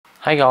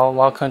Hi y'all,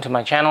 welcome to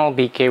my channel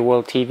BK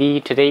World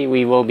TV. Today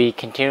we will be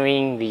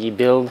continuing the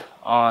build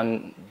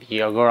on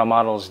the Agora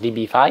models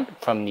DB5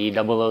 from the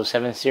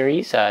 007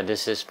 series.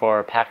 This is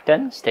for Pack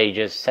 10,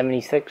 stages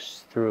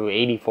 76 through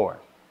 84.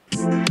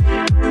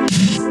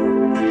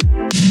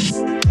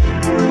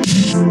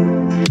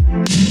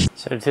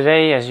 So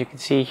today, as you can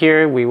see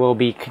here, we will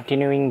be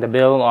continuing the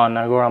build on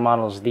Agora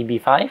models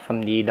DB5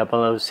 from the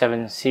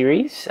 007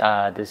 series.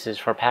 This is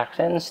for Pack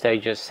 10,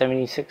 stages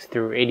 76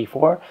 through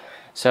 84.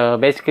 So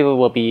basically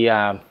we'll be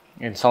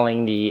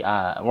installing the,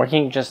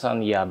 working just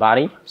on the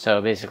body.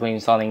 So basically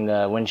installing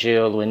the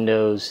windshield,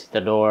 windows, the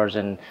doors,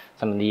 and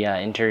some of the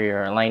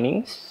interior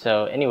linings.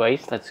 So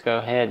anyways, let's go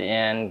ahead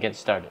and get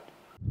started.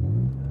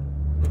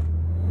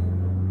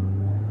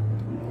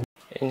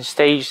 In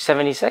stage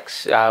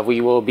 76,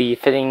 we will be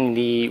fitting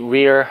the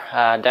rear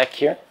deck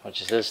here,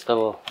 which is this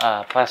little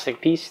plastic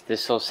piece.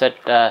 This will sit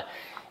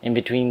in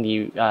between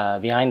the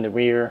behind the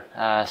rear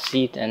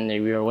seat and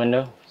the rear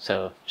window,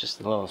 so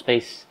just a little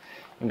space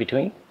in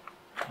between.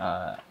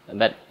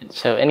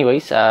 So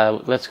anyways,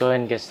 let's go ahead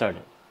and get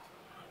started.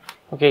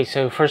 Okay,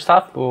 so first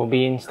off, we'll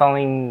be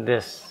installing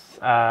this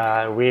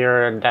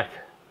rear deck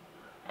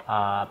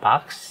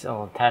box.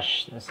 It'll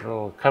attach, this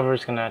little cover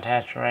is going to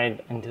attach right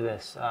into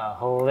this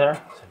hole there.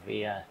 So if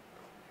we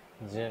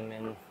zoom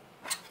in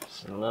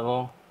just a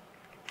little,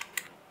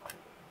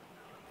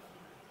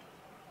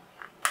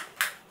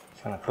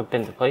 it's going to clip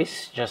into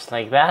place just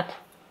like that.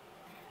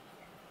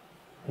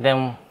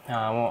 Then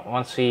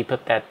once we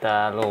put that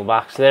little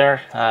box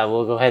there,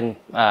 we'll go ahead and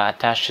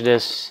attach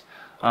this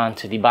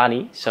onto the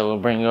body. So we'll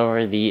bring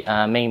over the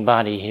main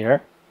body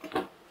here.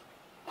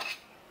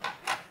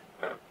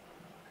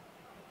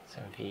 So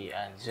if we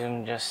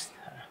zoom just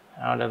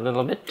out a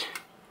little bit,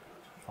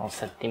 I'll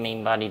set the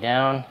main body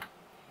down,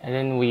 and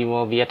then we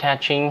will be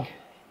attaching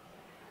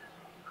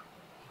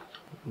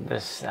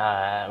this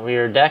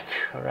rear deck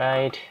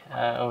right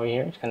over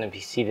here. It's going to be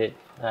seated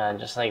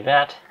just like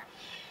that.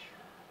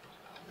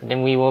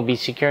 Then we will be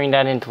securing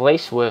that into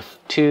place with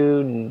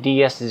two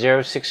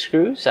DS06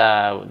 screws.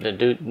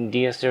 The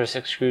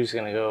DS06 screw is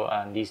going to go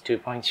on these 2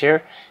 points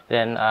here.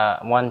 Then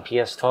one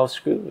PS12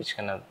 screw, which is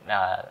going to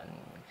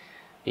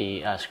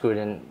be screwed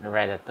in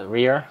right at the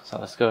rear. So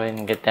let's go ahead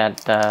and get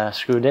that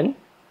screwed in.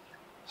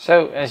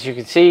 So as you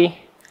can see,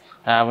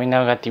 we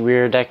now got the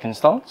rear deck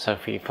installed. So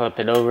if we flip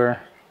it over,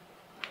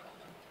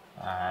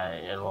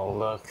 it will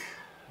look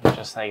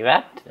just like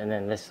that. And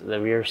then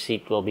the rear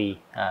seat will be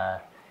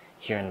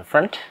here in the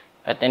front.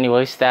 But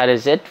anyways, that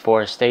is it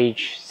for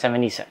stage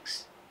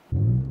 76.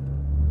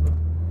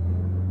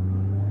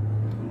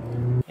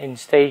 In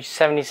stage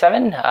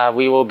 77,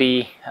 we will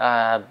be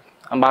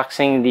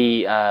unboxing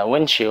the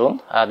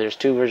windshield. There's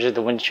two versions of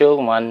the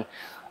windshield. One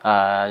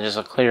just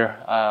a clear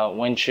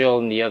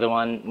windshield, and the other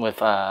one with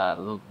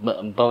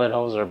bullet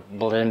holes or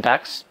bullet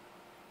impacts.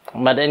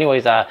 But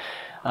anyways,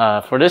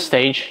 for this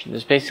stage,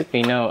 there's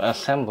basically no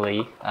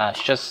assembly.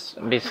 It's just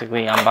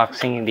basically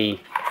unboxing the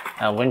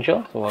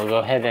windshield. So we'll go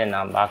ahead and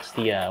unbox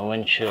the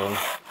windshield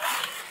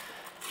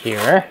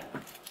here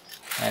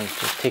and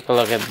just take a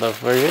look at both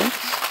versions.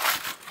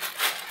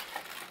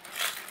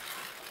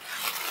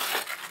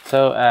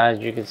 So as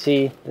you can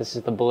see, this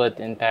is the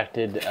bullet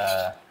impacted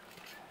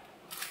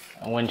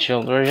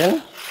windshield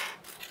version.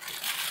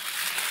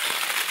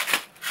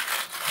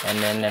 And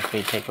then if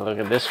we take a look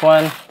at this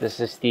one, this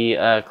is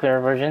the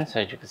clear version. So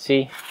as you can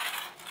see,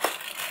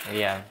 we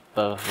have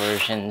both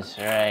versions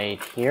right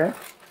here.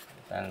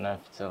 I don't know if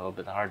it's a little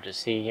bit hard to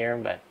see here,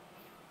 but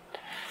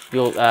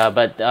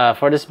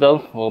for this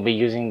build, we'll be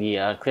using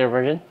the clear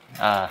version,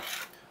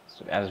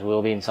 as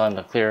we'll be installing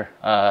the clear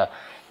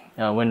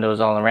windows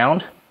all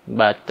around.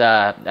 But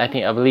I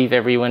believe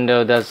every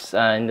window does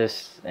in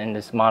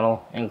this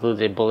model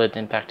includes a bullet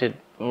impacted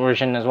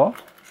version as well.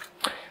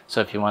 So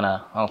if you want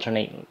to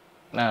alternate,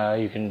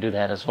 you can do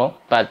that as well.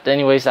 But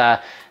anyways,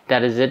 that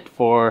is it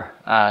for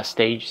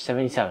stage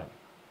 77.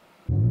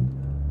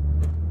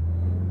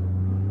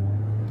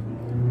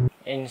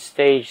 In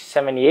stage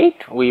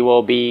 78, we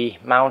will be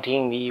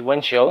mounting the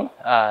windshield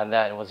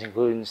that was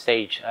included in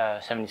stage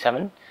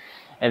 77,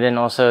 and then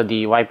also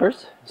the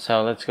wipers.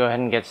 So let's go ahead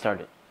and get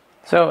started.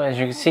 So as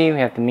you can see, we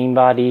have the main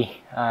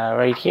body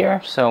right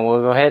here. So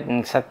we'll go ahead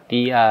and set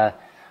the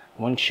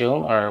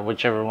windshield, or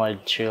whichever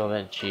windshield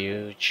that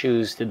you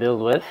choose to build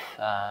with,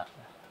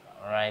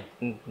 right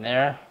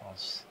there.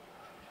 Let's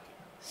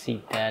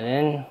seat that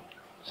in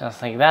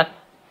just like that.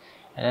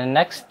 And then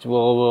next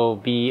we'll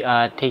be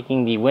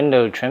taking the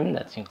window trim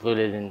that's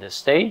included in this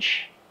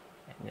stage,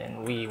 and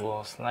then we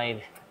will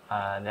slide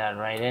that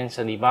right in.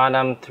 So the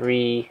bottom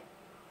three,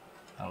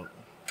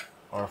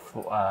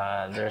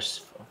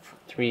 there's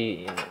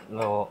three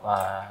little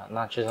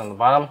notches on the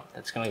bottom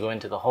that's going to go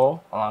into the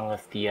hole, along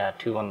with the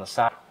two on the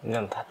side. And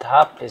then the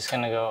top is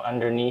going to go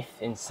underneath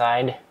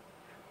inside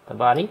the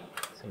body.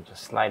 So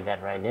just slide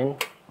that right in.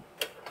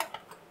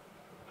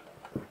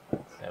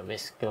 So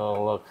basically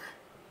it'll look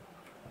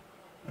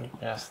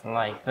just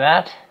like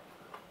that.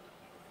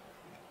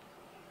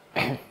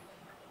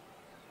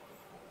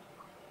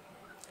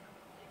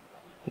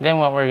 Then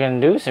what we're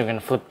going to do is we're going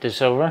to flip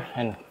this over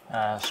and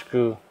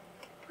screw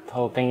the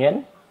whole thing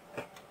in.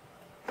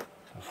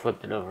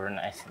 Flip it over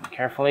nice and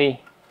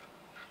carefully.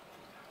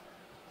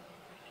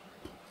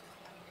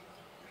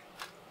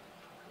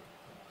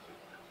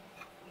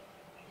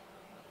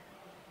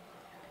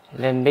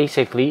 Then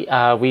basically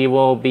we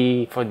will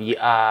be, for the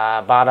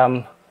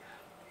bottom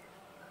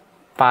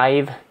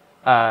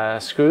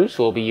 5 screws,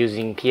 we'll be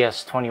using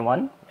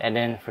PS21, and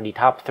then for the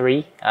top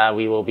 3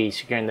 we will be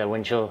securing the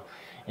windshield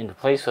into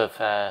place with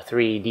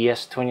 3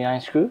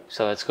 DS29 screws.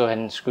 So let's go ahead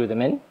and screw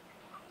them in.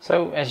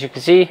 So as you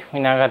can see, we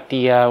now got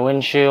the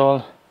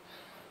windshield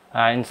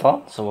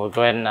installed. So we'll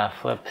go ahead and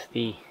flip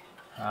the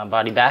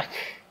body back,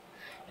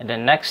 and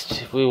then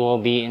next we will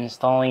be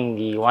installing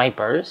the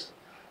wipers,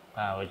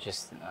 which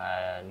is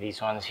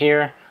these ones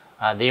here.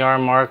 They are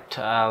marked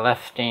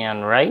left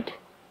and right.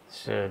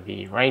 So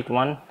the right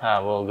one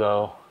will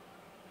go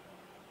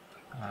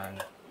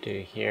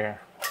to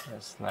here,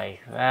 just like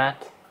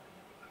that.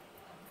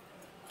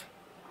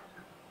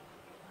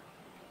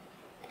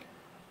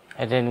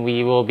 And then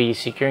we will be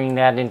securing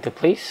that into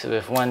place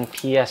with one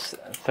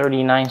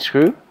PS39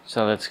 screw.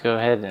 So let's go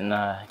ahead and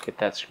get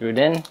that screwed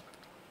in.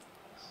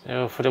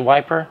 So for the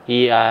wiper,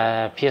 the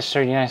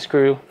PS39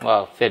 screw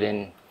will fit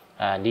in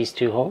these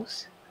 2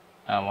 holes,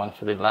 one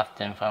for the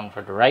left and one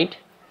for the right.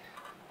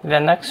 And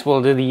then next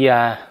we'll do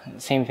the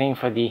same thing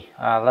for the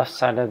left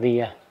side of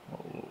the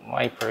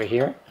wiper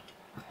here.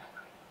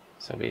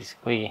 So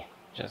basically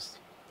just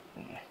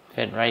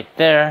fit right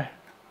there.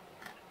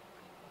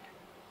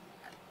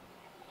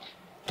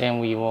 Then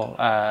we will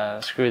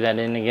screw that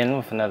in again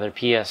with another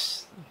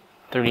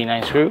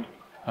PS39 screw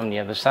from the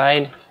other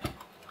side.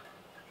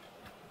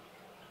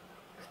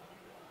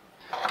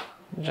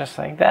 Just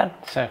like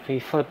that. So if we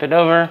flip it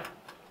over,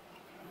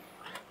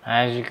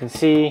 as you can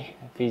see,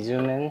 if we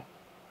zoom in,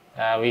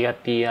 we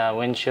got the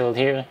windshield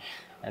here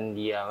and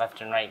the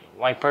left and right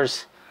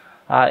wipers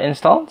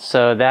installed.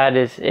 So that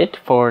is it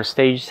for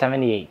stage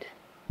 78.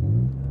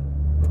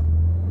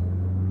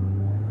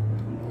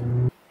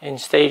 In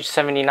stage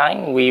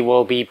 79, we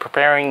will be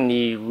preparing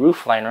the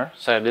roof liner.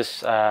 So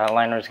this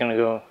liner is going to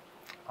go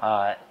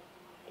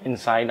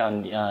inside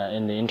on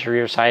in the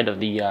interior side of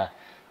the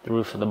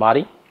roof of the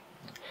body.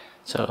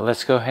 So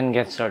let's go ahead and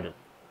get started.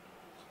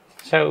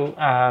 So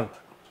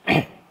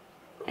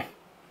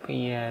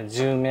we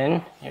zoom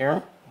in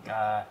here.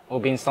 We'll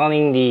be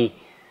installing the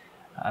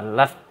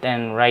left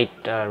and right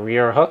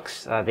rear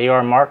hooks. They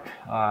are marked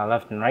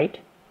left and right.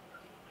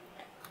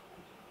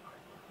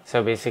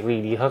 So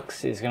basically the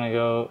hooks is going to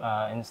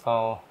go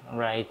install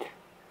right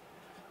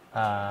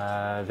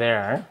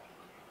there.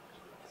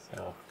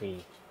 So if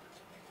we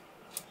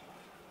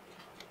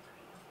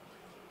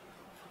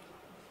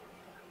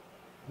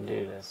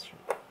do this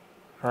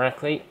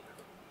correctly,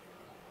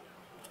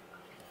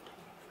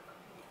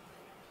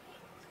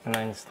 it's going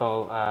to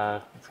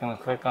install, it's going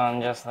to click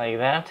on just like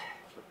that.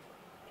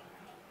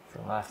 So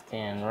left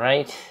and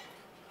right.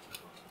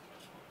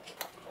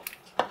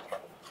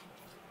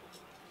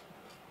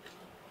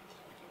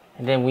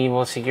 And then we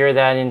will secure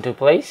that into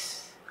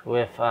place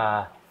with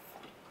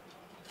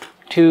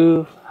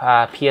 2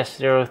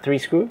 PS03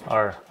 screw,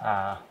 or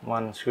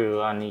 1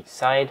 screw on each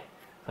side.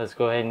 Let's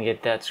go ahead and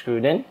get that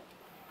screwed in.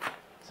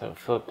 So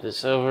flip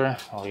this over,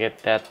 I'll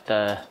get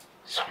that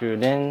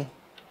screwed in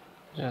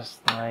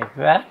just like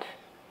that.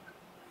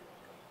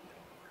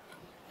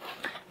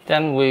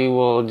 Then we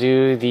will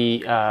do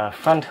the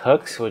front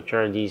hooks, which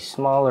are the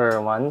smaller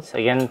ones.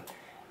 Again,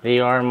 they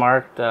are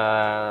marked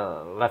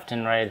left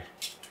and right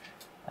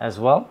as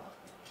well.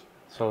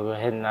 So we'll go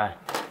ahead and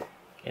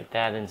get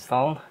that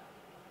installed.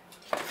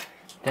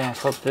 Then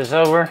flip this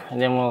over,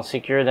 and then we'll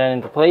secure that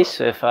into place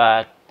with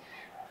 1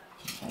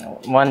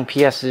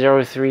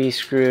 PS03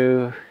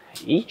 screw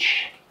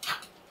each.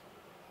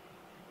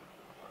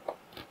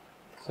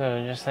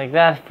 So just like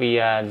that, if we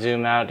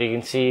zoom out, you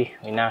can see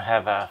we now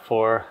have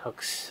 4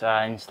 hooks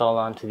installed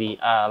onto the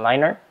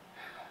liner.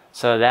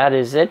 So that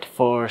is it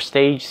for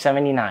stage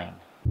 79.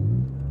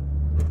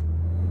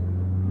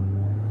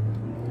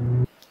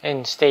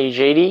 In stage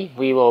 80,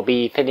 we will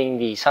be fitting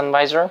the sun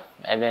visor,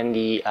 and then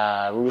the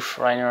roof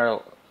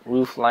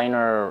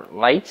liner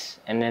lights,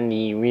 and then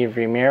the rear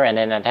view mirror, and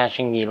then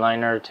attaching the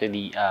liner to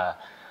the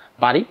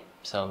body.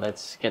 So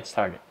let's get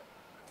started.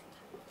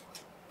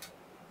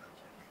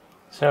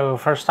 So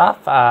first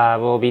off,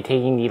 we'll be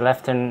taking the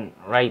left and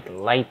right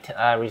light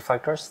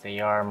reflectors.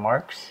 They are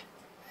marks,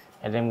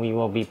 and then we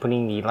will be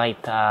putting the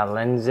light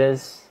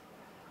lenses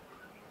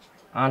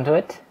onto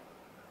it.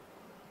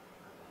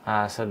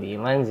 So the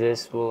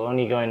lenses will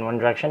only go in one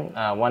direction.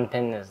 One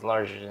pin is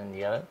larger than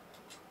the other.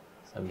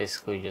 So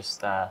basically just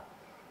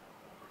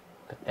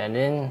put that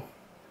in.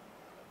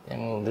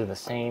 Then we'll do the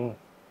same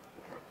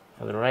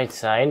for the right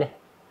side.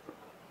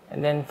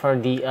 And then for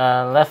the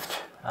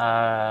left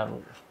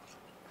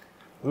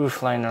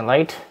roof liner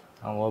light,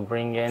 we'll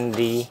bring in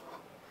the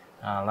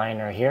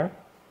liner here.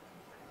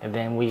 And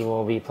then we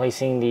will be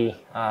placing the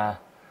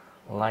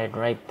light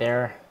right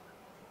there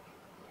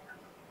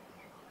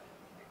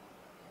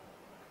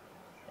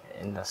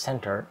in the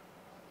center.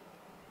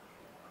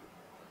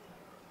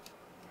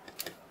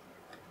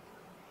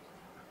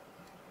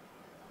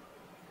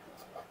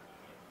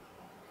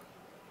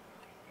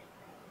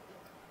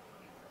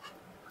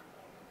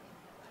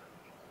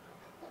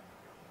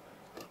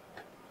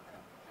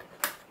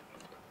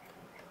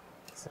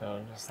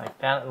 So just like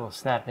that, it will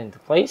snap into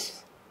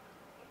place.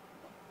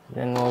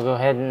 Then we'll go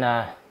ahead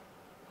and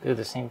do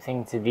the same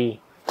thing to the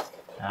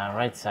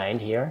right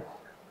side here.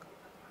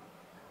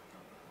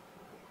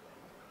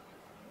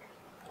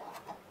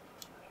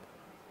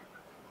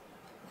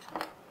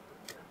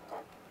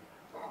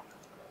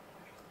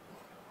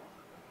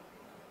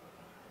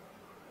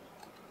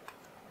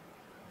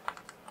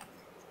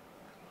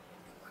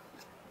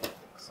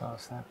 So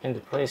snap into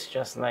place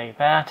just like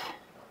that.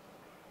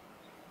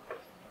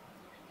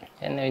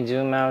 And we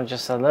zoom out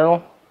just a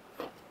little.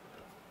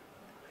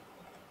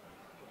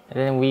 And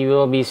then we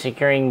will be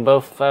securing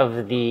both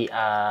of the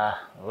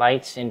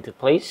lights into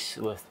place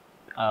with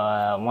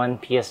one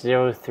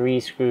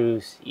PS03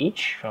 screws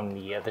each from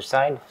the other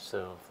side.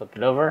 So flip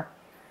it over.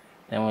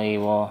 Then we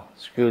will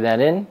screw that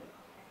in.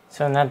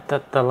 So now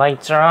that the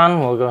lights are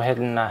on, we'll go ahead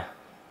and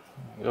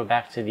go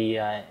back to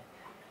the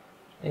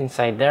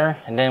inside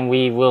there, and then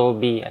we will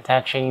be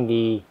attaching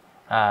the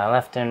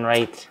left and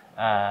right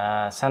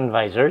sun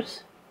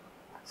visors.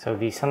 So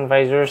the sun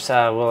visors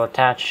will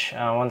attach,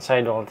 one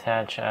side will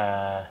attach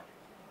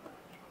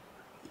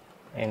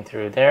in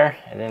through there,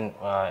 and then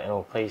it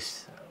will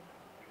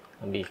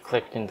be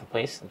clicked into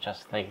place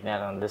just like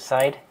that on this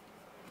side.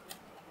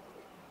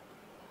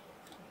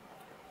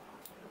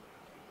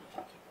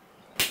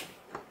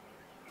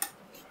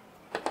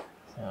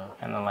 So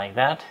kind of like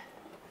that.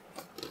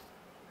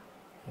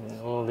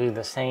 And we'll do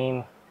the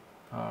same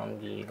on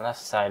the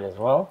left side as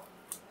well.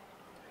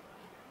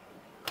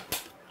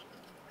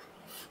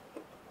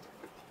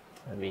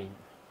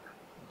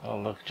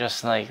 It'll look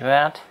just like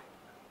that.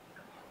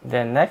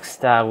 Then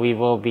next we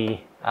will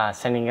be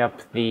setting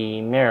up the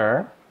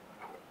mirror.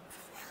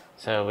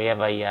 So we have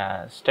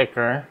a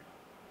sticker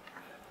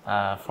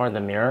for the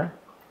mirror.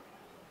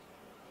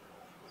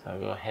 So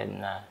go ahead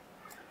and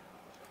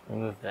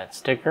remove that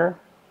sticker.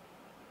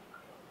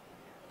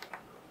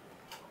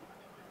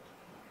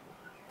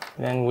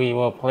 Then we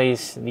will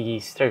place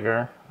the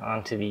sticker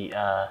onto the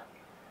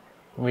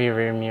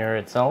rear mirror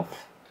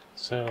itself.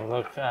 So it'll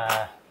look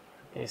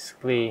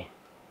basically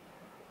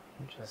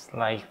just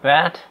like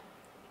that.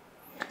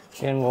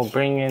 Then we'll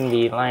bring in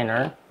the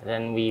liner.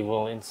 Then we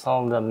will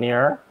install the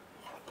mirror.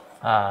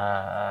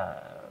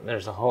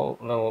 There's a whole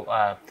little,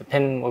 the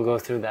pin will go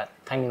through that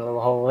tiny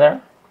little hole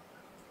there.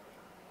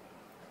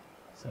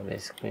 So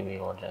basically we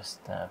will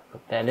just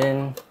put that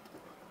in.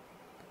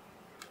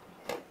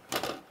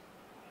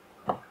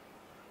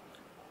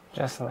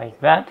 Just like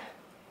that.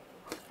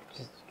 Just,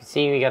 you can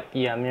see we got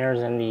the mirrors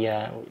and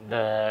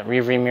the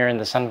rear view mirror and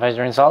the sun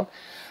visor installed.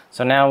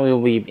 So now we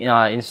will be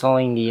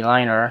installing the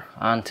liner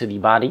onto the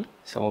body.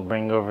 So we'll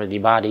bring over the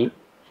body.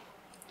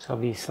 So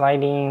we'll be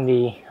sliding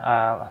the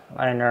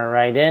liner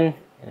right in,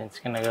 and it's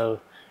going to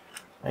go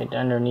right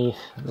underneath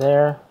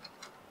there.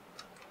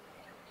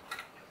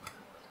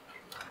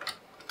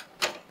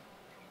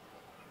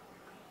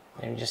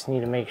 And you just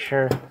need to make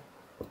sure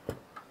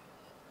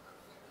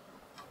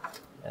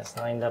that's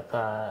lined up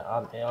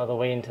all the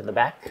way into the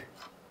back.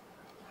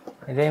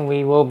 And then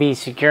we will be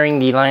securing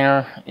the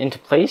liner into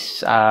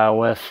place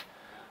with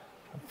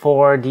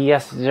 4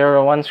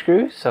 DS01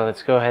 screws. So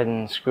let's go ahead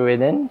and screw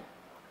it in.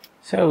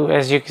 So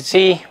as you can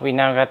see, we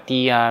now got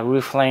the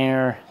roof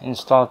liner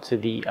installed to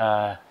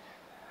the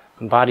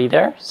body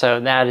there. So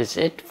that is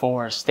it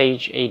for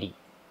stage 80.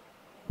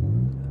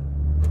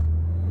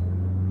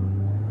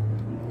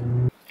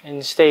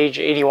 In stage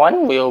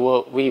 81,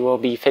 we will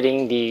be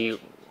fitting the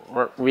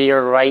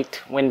rear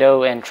right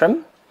window and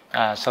trim.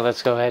 So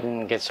let's go ahead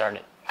and get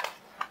started.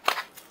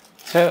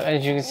 So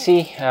as you can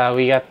see,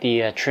 we got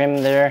the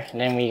trim there, and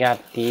then we got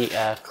the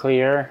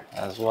clear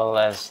as well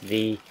as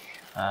the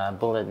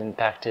bullet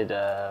impacted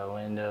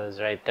windows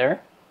right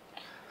there.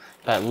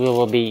 But we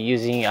will be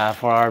using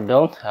for our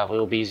build, we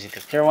will be using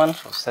the clear one.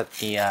 We'll set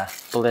the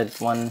bullet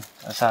one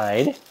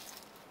aside.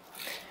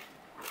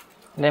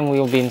 Then we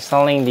will be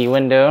installing the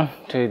window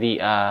to the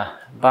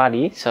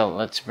body. So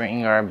let's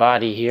bring our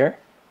body here.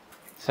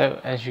 So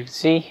as you can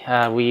see,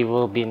 we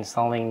will be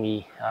installing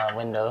the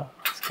window.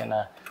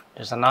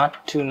 There's a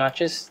knot, 2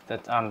 notches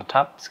that's on the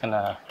top. It's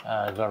gonna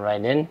go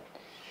right in.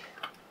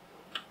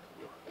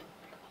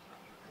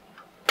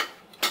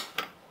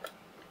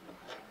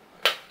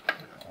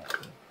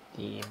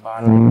 The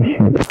bottom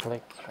should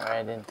click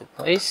right into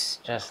place,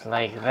 just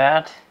like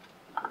that.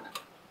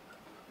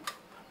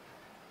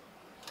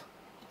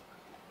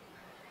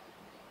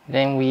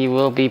 Then we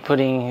will be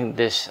putting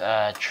this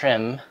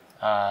trim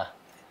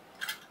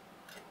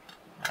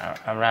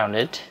around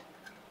it.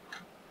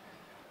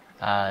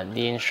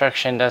 The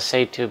instruction does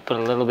say to put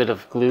a little bit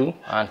of glue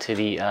onto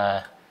each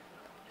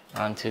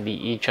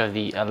of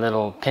the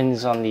little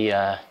pins on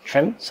the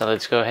trim. So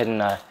let's go ahead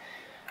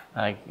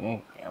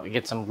and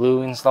get some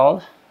glue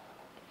installed.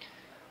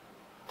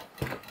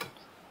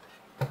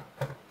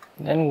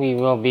 Then we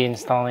will be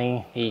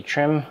installing the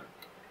trim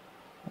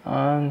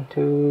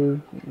onto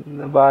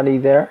the body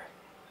there.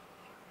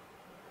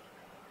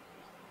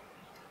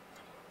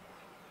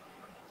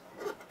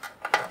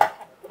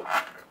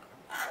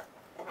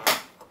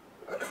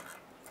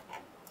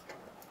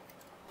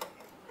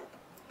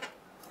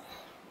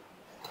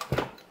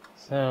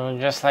 So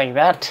just like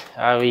that,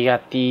 we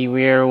got the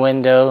rear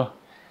window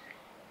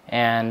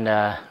and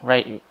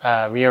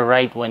rear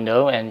right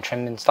window and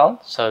trim installed.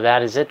 So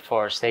that is it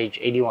for stage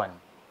 81.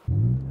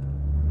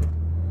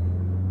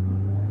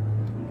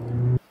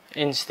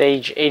 In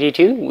stage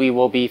 82, we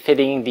will be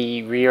fitting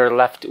the rear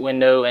left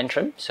window and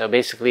trim. So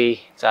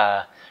basically, it's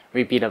a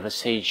repeat of a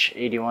stage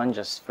 81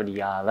 just for the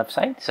left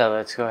side. So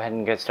let's go ahead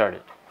and get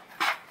started.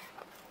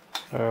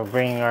 We'll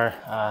bring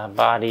our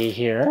body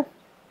here.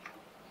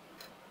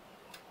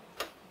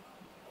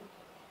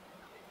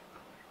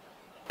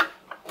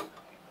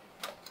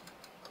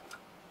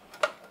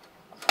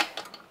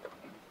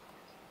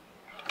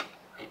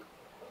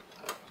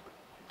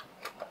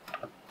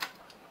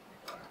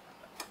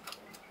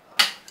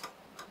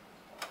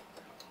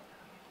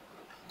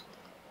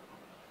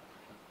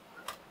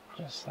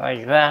 Just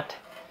like that,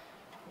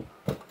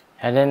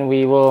 and then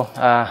we will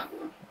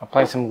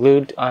apply some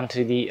glue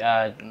onto the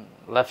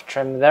left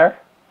trim there.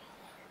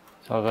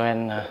 So I'll go ahead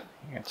and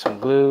get some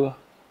glue.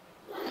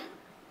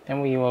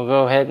 Then we will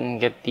go ahead and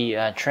get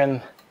the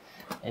trim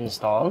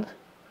installed.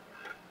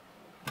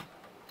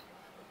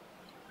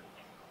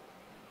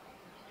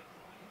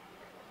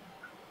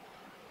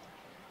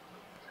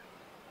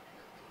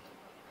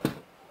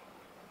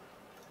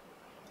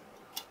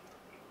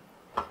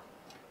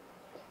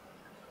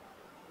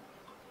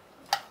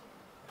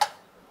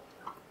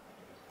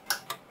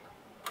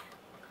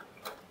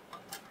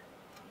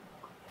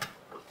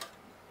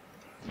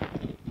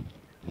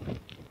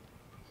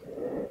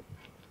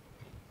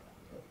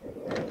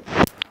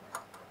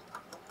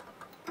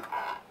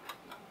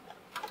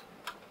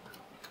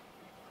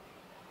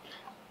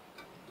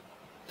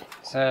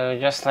 So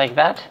just like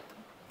that,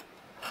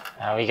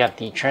 we got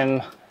the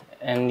trim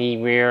and the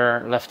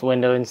rear left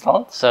window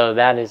installed. So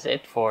that is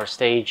it for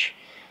stage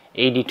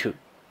 82.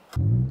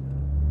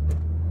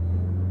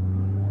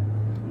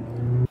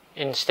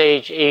 In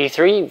stage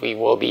 83, we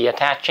will be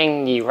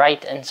attaching the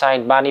right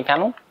inside body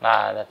panel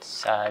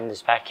that's in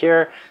this back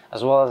here,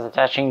 as well as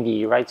attaching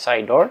the right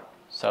side door.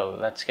 So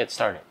let's get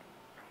started.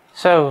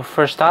 So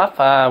first off,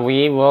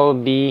 we will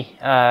be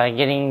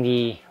getting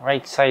the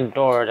right side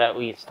door that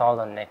we installed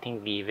on, I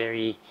think,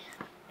 maybe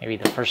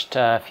the first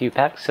few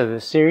packs of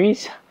the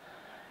series.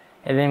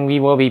 And then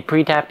we will be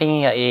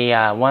pre-tapping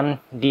a 1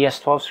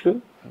 DS12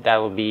 screw that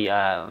will be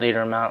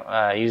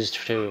later used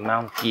to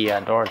mount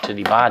the door to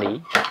the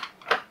body.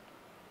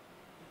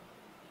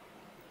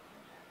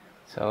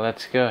 So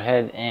let's go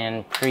ahead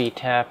and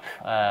pre-tap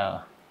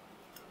a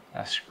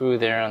screw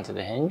there onto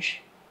the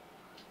hinge.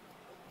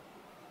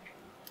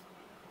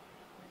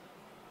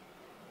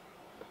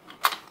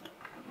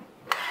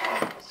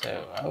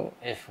 So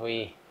if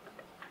we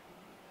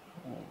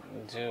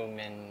zoom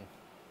in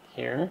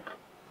here,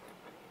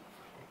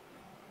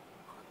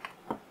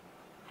 we're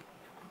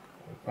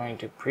going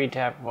to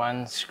pre-tap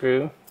one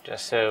screw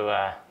just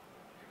so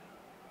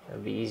it'll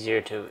be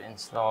easier to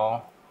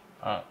install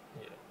the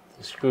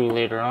screw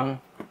later on.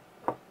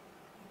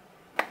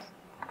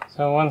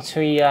 So once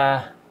we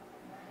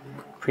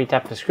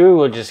pre-tap the screw,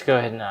 we'll just go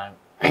ahead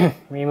and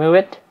remove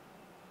it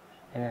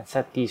and then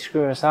set the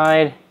screw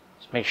aside.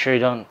 Just make sure you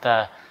don't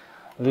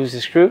lose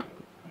the screw.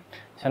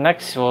 So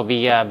next we'll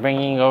be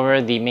bringing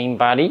over the main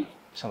body.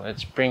 So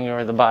let's bring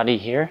over the body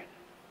here.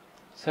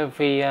 So if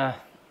we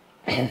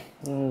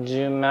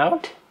zoom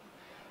out,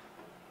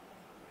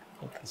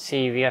 you can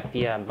see we got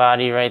the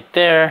body right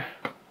there.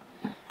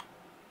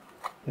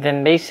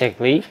 Then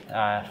basically,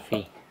 if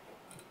we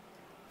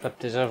flip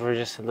this over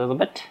just a little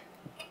bit,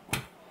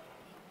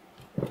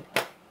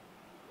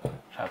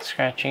 without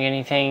scratching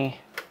anything.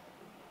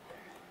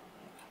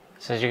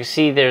 So as you can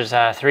see, there's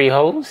 3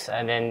 holes,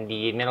 and then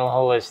the middle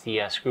hole is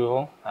the screw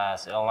hole.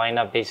 So it'll line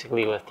up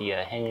basically with the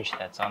hinge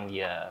that's on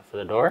the for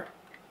the door.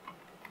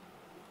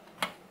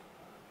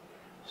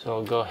 So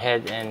we'll go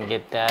ahead and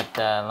get that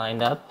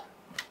lined up.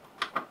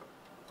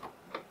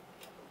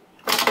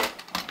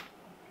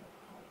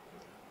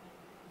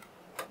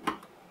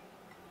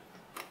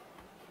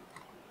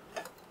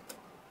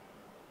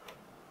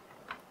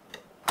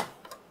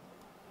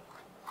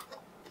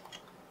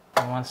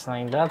 And once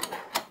lined up,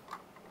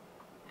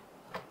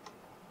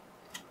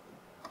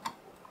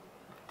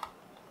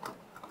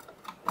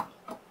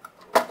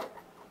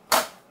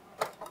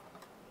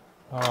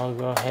 I'll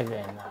go ahead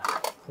and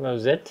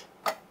close it.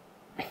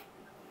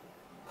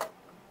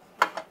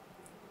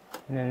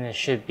 And then it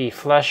should be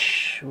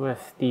flush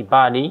with the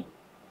body.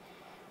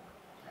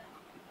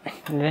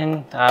 And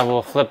then I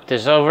will flip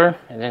this over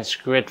and then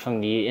screw it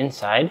from the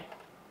inside.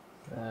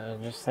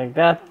 Just like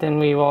that. Then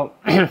we will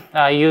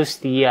use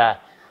the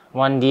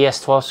 1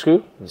 DS12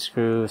 screw.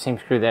 The same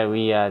screw that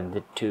we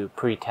did to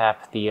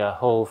pre-tap the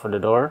hole for the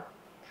door.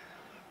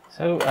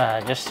 So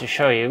just to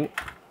show you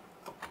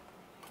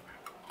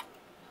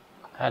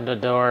how the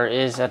door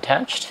is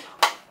attached,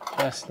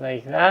 just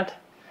like that.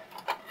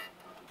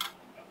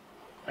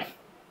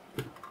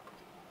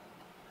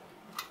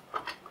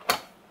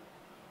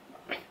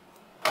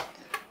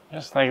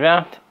 Just like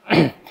that.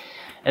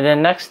 And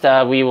then next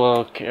we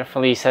will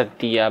carefully set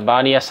the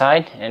body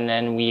aside, and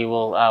then we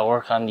will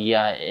work on the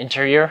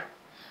interior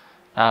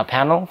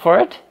panel for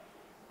it.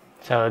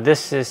 So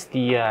this is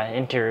the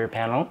interior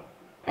panel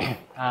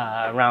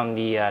around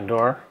the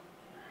door.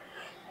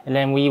 And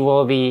then we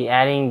will be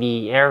adding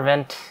the air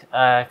vent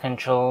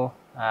control,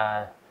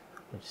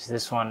 which is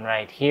this one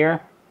right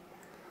here,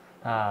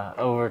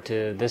 over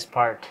to this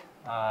part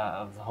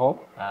of the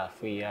hole.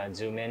 If we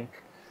zoom in,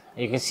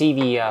 you can see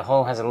the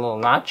hole has a little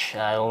notch.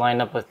 It'll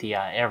line up with the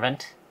air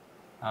vent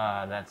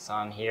that's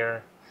on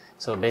here.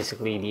 So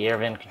basically the air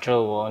vent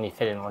control will only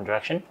fit in one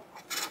direction.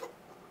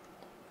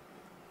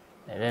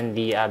 And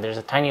then there's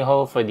a tiny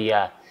hole for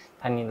the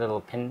tiny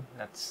little pin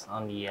that's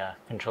on the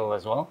control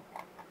as well.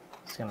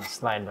 It's going to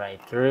slide right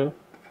through,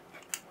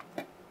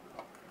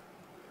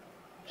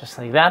 just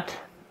like that.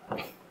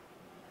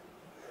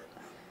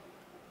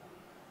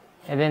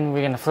 And then we're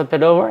going to flip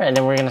it over, and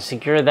then we're going to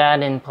secure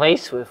that in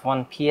place with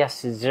one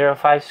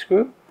PS05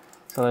 screw.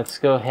 So let's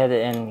go ahead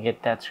and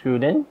get that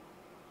screwed in.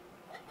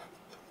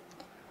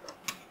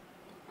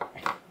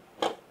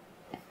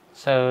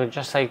 So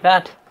just like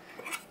that.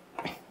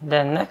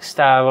 Then next,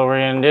 what we're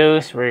going to do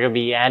is we're going to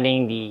be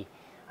adding the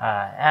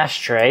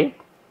ashtray,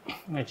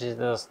 which is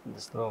this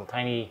little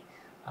tiny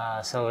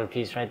silver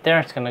piece right there.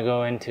 It's going to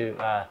go into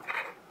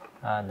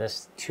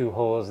this two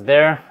holes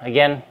there.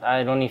 Again,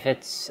 it only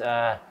fits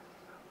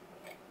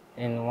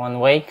in one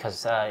way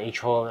because each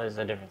hole is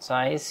a different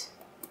size.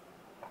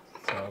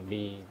 So it'll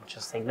be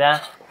just like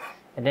that.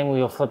 And then we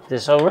will flip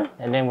this over,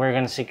 and then we're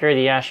going to secure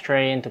the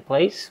ashtray into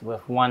place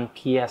with one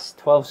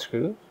PS12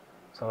 screw.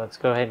 So let's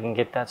go ahead and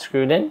get that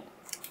screwed in.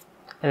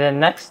 And then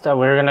next, what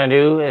we're going to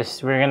do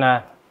is we're going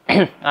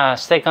to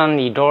stick on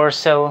the door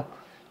sill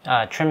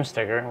trim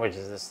sticker, which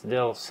is this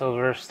little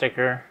silver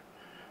sticker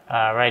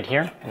right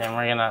here. And then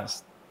we're going to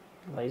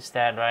place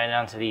that right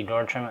onto the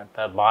door trim at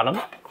the bottom.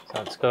 So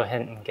let's go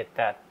ahead and get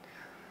that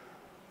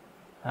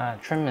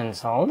trim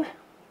installed,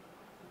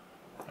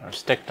 or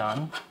sticked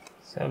on.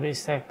 So it'll be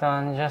sticked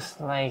on just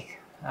like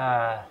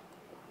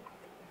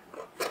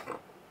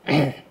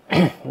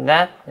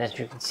that, as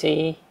you can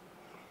see.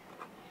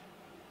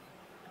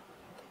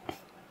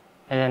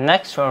 And then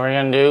next, what we're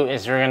going to do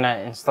is we're going to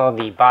install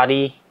the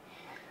body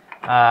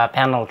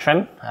panel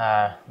trim,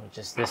 which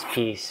is this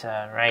piece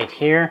right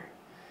here.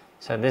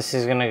 So this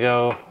is going to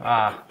go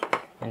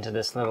into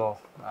this little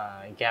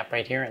gap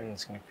right here, and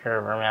it's going to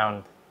curve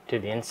around to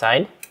the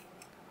inside.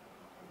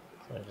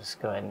 So just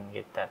go ahead and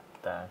get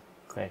that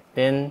clicked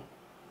in.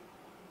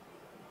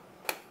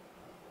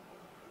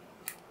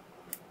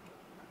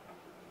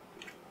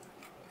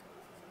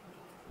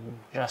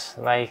 Just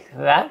like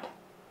that.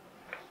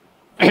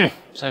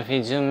 So if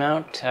you zoom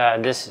out,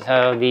 this is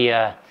how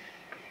the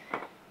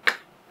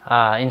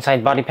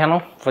inside body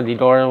panel for the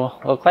door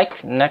will look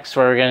like. Next,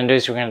 what we're going to do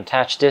is we're going to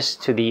attach this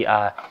to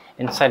the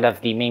inside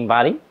of the main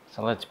body.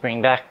 So let's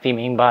bring back the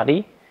main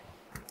body.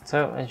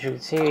 So as you can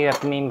see, we got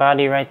the main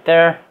body right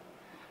there,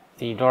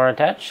 the door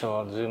attached. So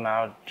I'll zoom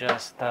out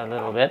just a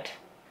little bit.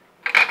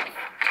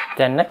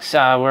 Then next,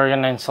 we're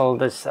going to install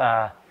this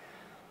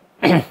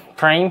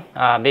frame.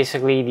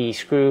 Basically, the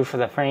screw for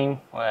the frame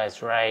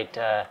was right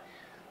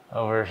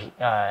over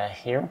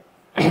here.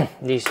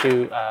 These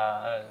two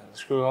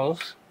screw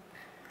holes.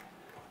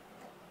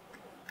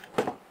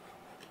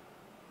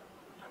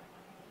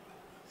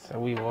 So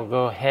we will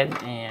go ahead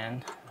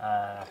and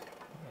get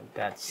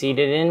that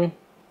seated in.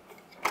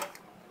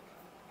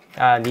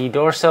 The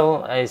door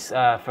sill is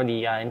for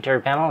the interior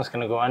panel. It's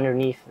going to go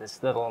underneath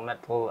this little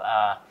metal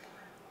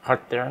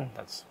part there.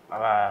 That's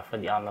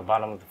for on the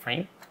bottom of the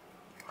frame.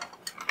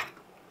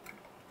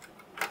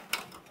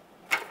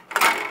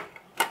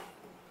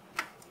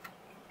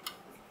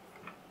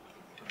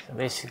 So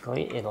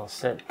basically, it'll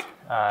sit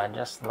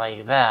just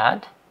like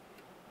that.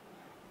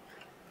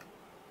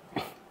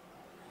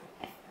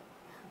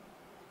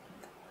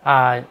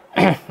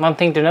 One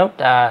thing to note,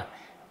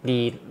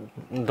 the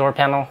door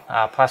panel,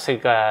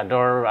 plastic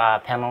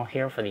door panel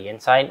here for the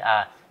inside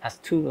has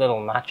two little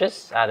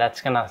notches.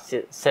 That's gonna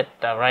sit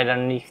right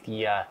underneath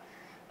the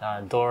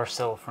door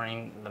sill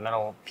frame, the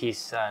metal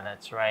piece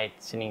that's right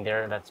sitting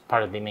there. That's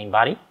part of the main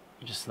body,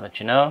 just to let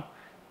you know.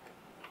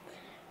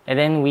 And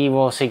then we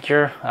will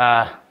secure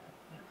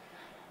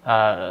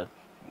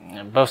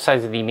both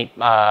sides of the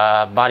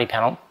body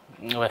panel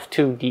with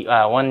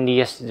one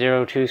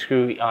DS02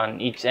 screw on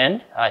each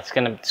end.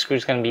 The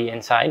screw's gonna be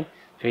inside,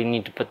 so you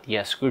need to put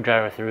the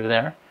screwdriver through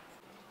there.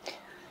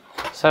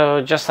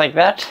 So just like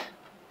that,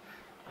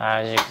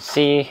 as you can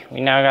see, we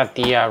now got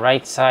the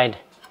right side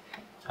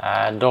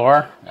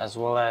door as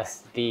well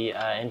as the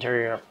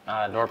interior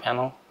door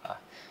panel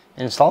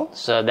installed.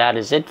 So that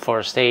is it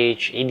for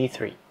stage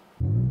 83.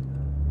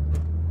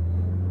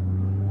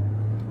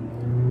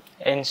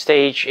 In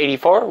stage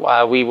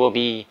 84, we will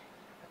be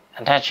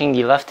attaching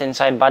the left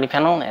inside body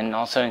panel and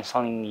also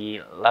installing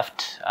the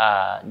left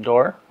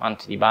door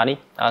onto the body,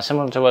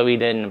 similar to what we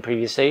did in the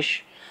previous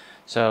stage.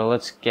 So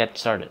let's get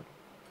started.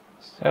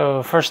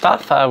 So first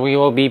off, we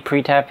will be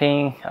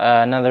pre-tapping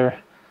another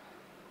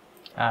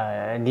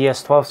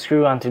DS12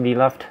 screw onto the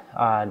left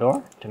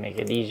door to make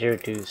it easier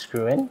to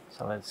screw in.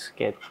 So let's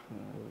get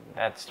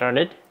that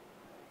started.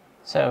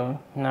 So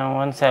now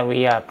once that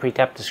we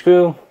pre-tap the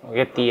screw, we'll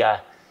get the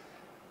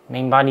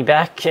main body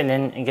back and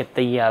then get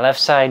the left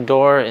side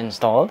door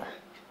installed.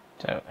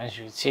 So as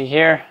you can see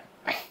here,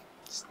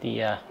 it's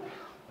the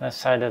left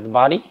side of the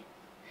body.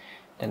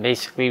 Then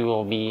basically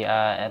we'll be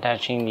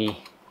attaching the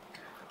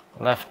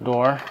left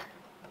door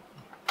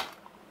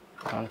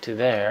onto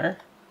there,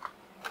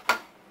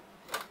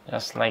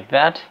 just like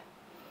that.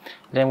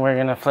 Then we're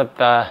gonna flip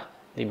the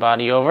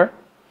body over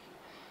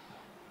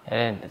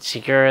and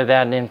secure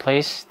that in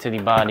place to the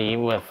body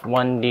with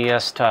one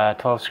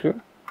DS12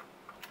 screw.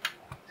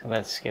 So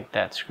let's get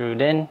that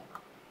screwed in.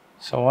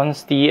 So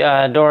once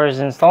the door is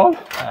installed,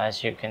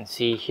 as you can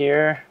see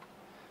here,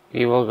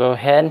 we will go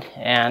ahead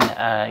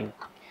and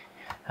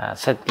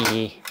set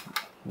the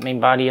main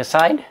body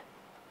aside.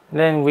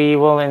 Then we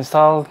will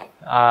install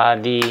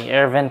the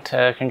air vent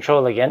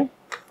control again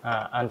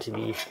onto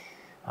the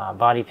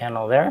body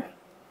panel there.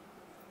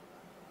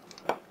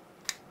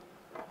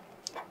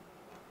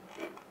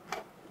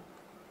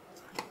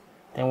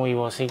 Then we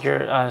will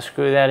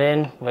screw that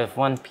in with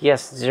one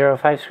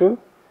PS05 screw.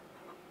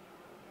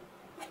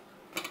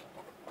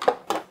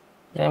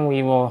 Then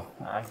we will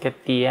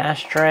get the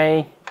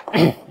ashtray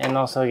and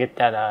also get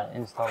that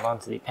installed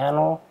onto the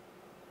panel.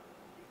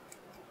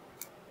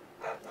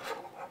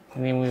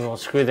 And then we will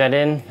screw that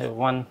in with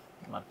one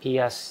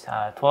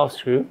PS12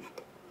 screw.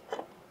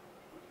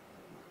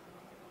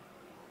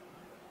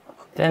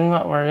 Then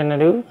what we're gonna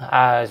do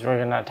is we're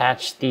gonna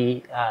attach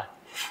the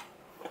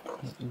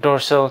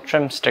dorsal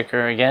trim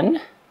sticker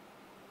again.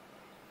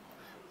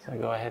 So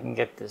go ahead and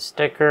get the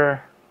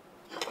sticker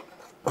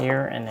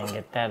here and then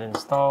get that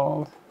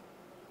installed.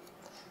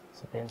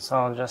 So they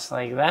install just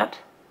like that.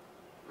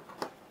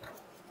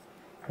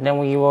 And then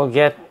we will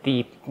get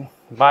the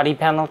body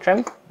panel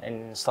trim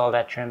and install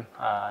that trim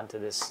onto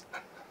this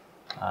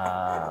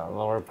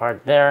lower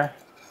part there.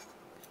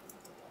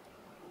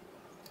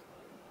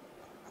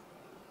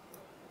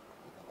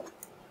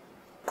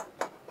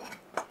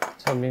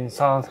 So it'll be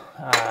installed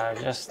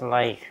just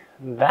like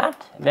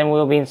that. Then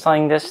we'll be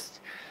installing this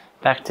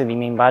back to the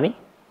main body.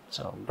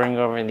 So bring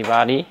over the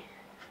body.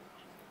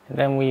 And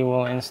then we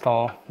will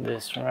install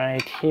this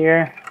right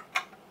here.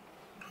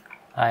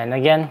 And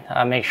again,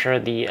 make sure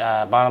the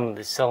bottom of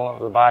the sill of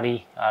the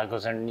body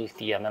goes underneath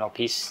the metal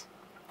piece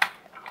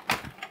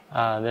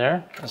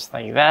there, just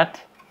like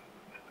that.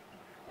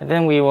 And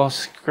then we will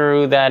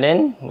screw that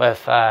in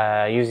with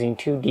using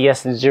two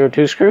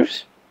DS02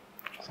 screws.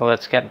 So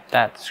let's get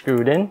that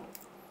screwed in.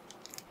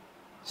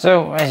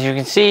 So as you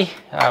can see,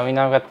 we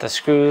now got the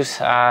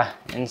screws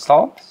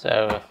installed.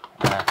 So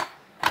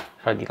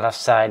for the left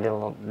side,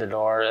 the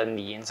door and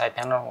the inside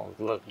panel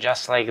will look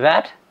just like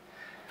that.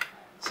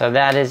 So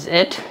that is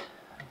it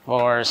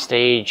for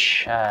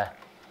stage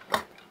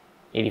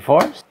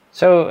 84.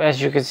 So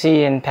as you can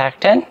see in pack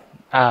 10,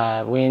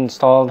 we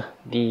installed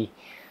the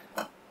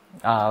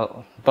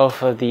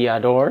both of the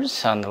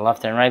doors on the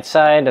left and right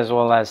side, as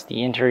well as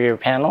the interior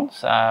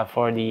panels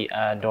for the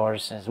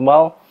doors as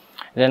well.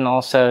 Then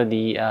also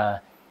the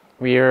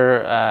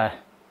rear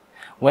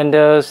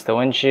windows, the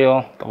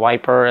windshield, the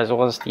wiper, as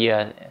well as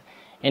the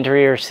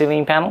interior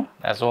ceiling panel,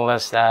 as well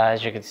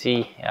as you can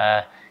see,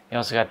 you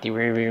also got the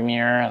rear view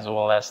mirror, as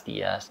well as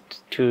the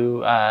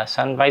two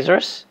sun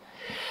visors.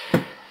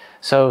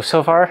 So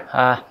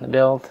far, the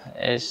build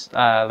is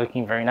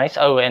looking very nice.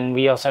 Oh, and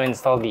we also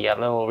installed the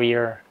little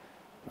rear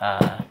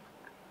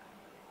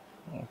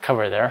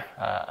cover there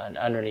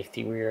underneath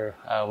the rear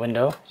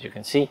window, as you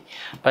can see.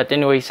 But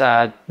anyways,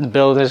 the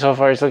build so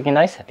far is looking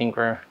nice. I think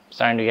we're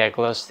starting to get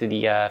close to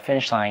the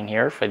finish line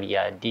here for the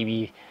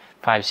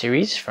DB5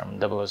 series from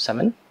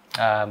 007.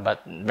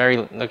 But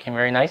looking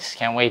very nice.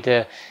 Can't wait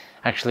to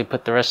actually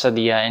put the rest of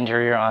the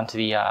interior onto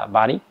the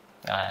body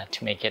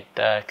to make it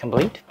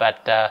complete. But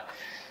like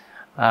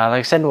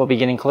I said, we'll be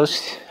getting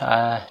close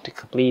to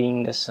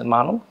completing this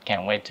model.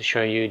 Can't wait to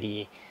show you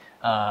the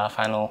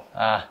final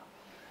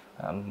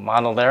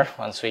model there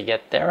once we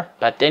get there.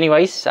 But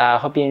anyways,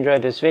 hope you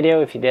enjoyed this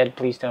video. If you did,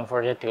 please don't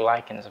forget to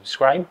like and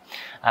subscribe.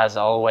 As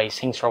always,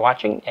 thanks for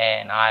watching,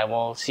 and I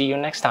will see you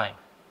next time.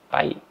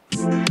 Bye.